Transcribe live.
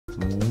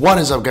What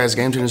is up, guys?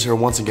 Game Changers here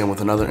once again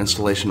with another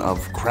installation of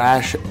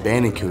Crash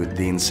Bandicoot,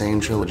 the Sane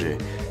Trilogy.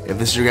 If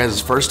this is your guys'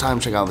 first time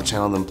checking out the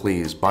channel, then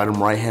please,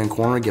 bottom right hand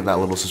corner, give that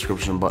little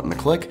subscription button a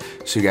click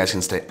so you guys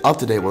can stay up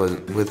to date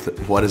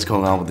with what is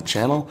going on with the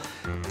channel.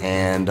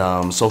 And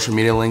social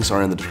media links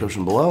are in the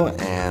description below.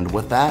 And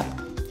with that,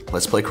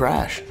 let's play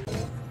Crash.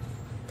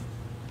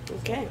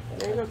 Okay,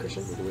 there you go,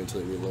 Christian. We can wait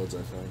until it reloads,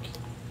 I think.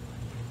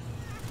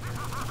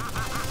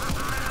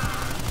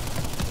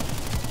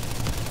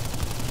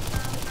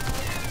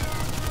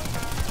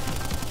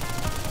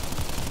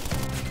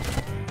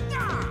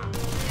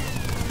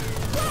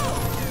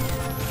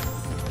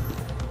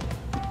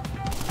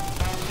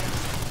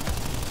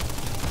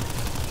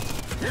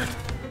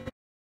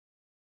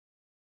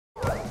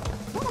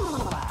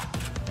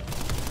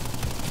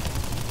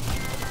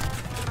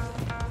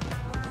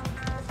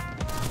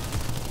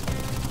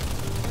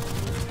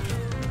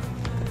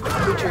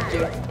 We tricked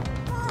you.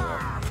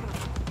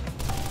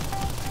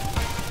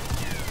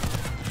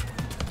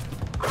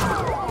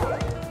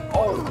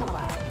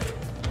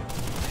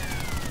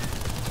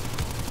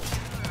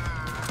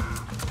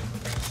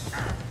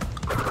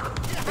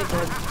 They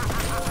good.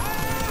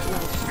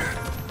 Nice.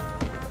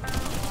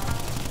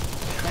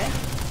 Okay.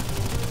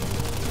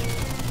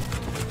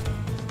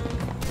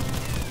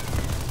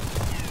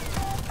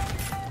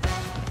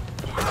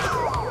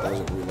 That was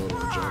a reload and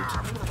jumped.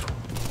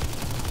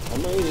 I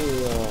made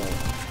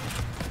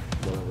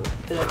whatever.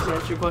 Did that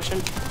answer your question?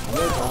 How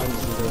many times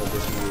is it gonna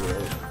disagree,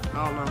 right? I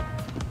don't know.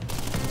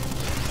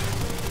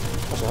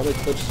 Also, how many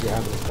clips do you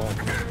have in this ball?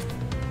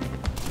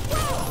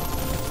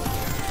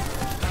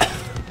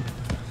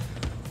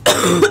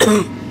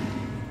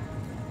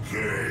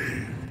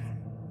 Game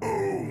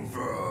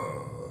over.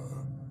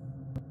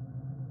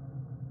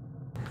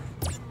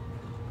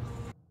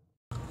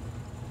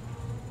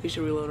 You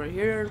should reload right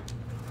here.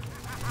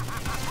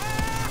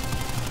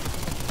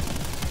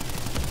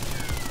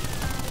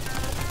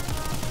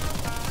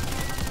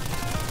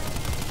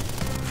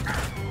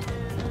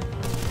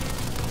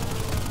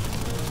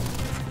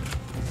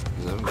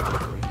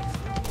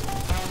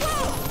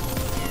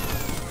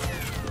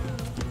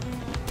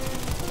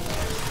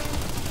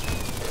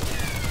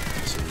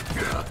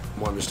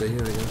 Want me to stay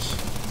here, I guess?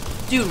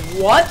 Dude,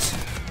 what?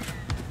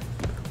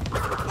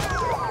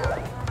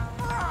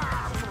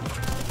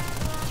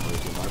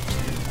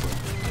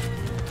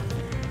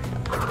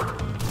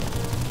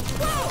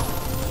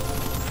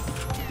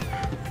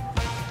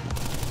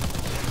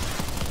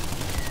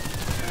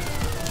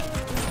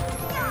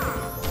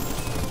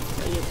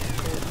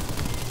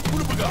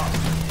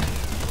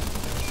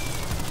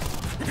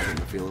 Getting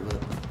the feel of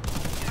it.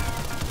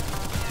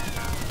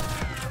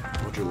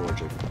 What's your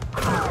logic?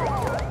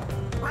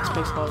 This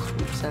makes a lot of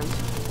sense.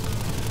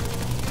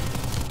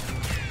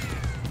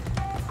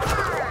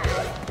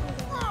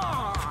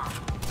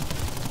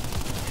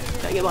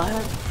 Can I get my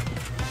head?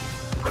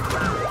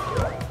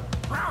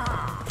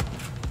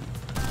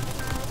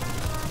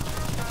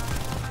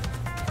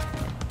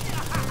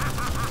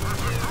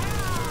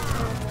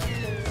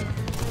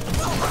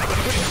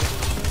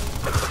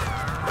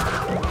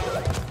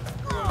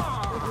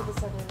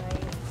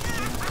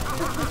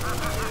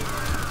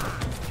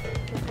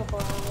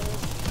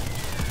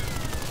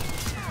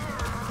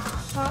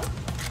 Huh?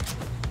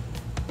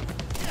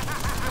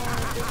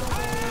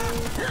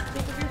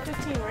 Think of your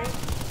 15, right?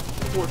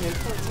 14.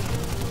 14.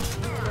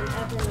 And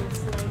Evan is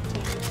 19.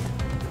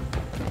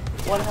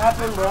 What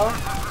happened, bro?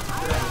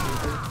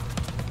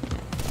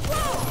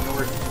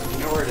 You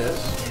know where it is?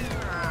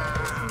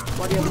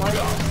 Why do you have money?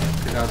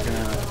 Because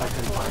I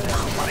couldn't find it.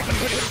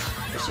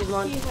 She's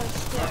on. He has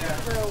shit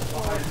for a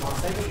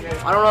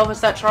while. I don't know if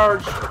it's that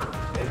charge.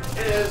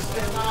 It is.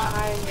 It's not.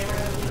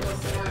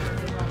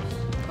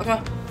 Okay.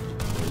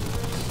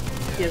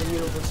 He has a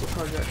universal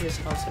charger at his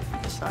house if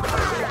it's not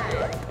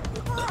charged.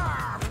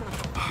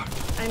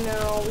 I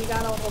know, we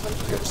got a whole bunch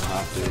of good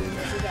Stop, dude.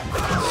 we got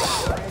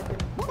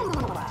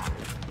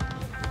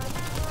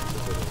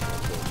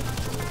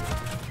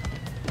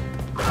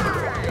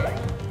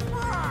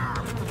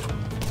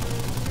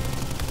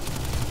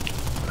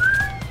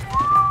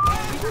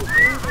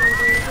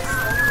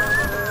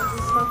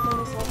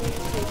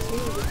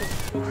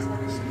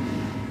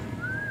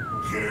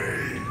Game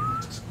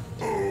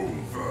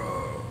over.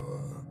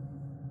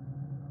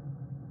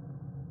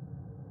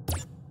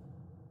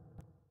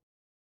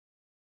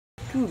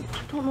 Dude, I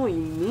don't know what you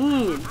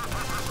mean.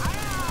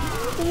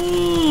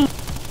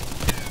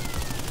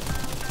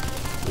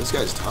 This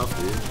guy's tough,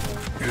 dude.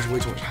 He has way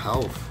too much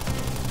health.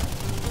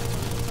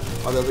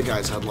 Oh, the other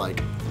guys had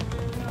like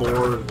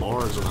 4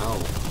 bars of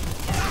health.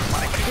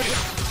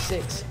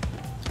 6.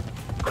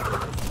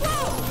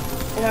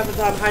 And half the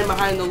time hiding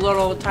behind the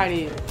little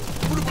tiny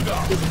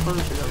piece of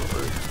furniture that will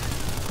hurt.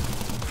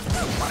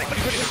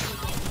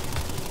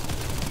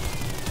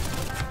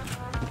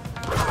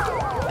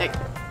 Hey.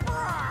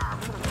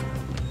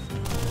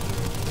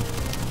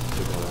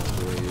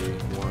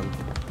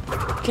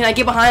 Can I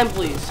get behind,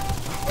 please?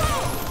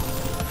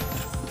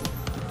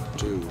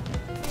 2.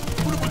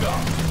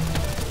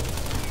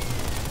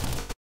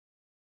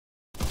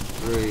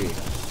 3.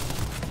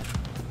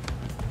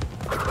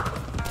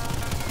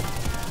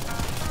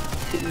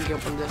 can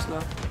get from this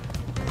now.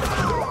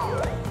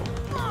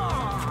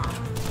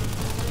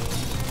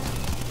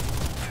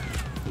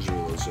 He's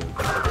reload soon.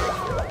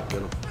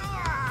 Get him.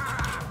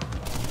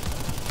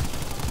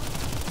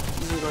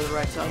 He's gonna go to the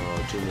right side.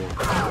 Oh, 2 more.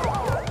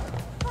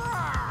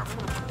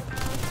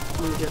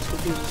 I'm gonna get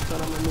confused with I'm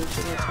gonna move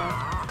to that side.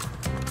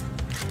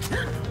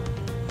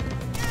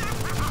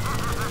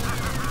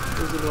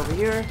 He's gonna go over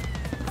here.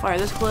 Fire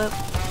this clip.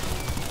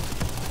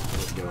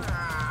 Let's go.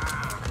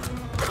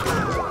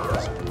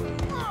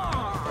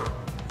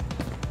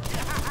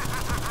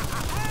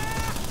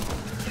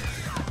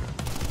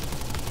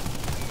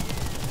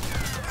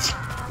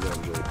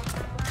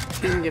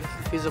 You can get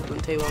confused up on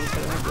the table. I'm just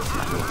gonna have to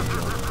smack him.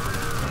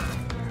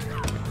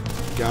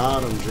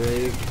 Got him,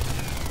 Jake.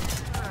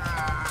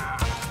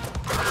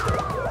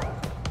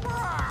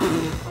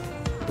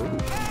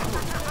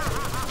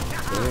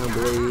 Damn,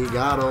 boy, you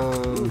got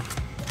him.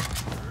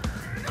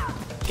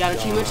 Got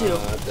achievement too.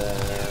 Got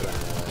that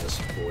ass,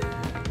 boy.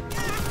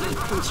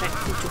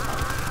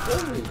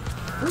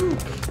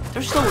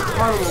 There's still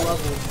horrible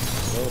levels.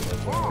 Oh my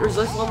God. There's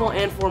this level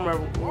and 4 more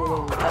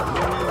levels. That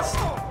means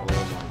Oh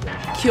my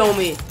God. kill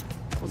me.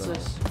 What's No.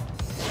 this?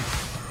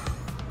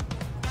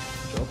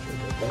 Jump,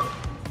 jump,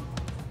 jump.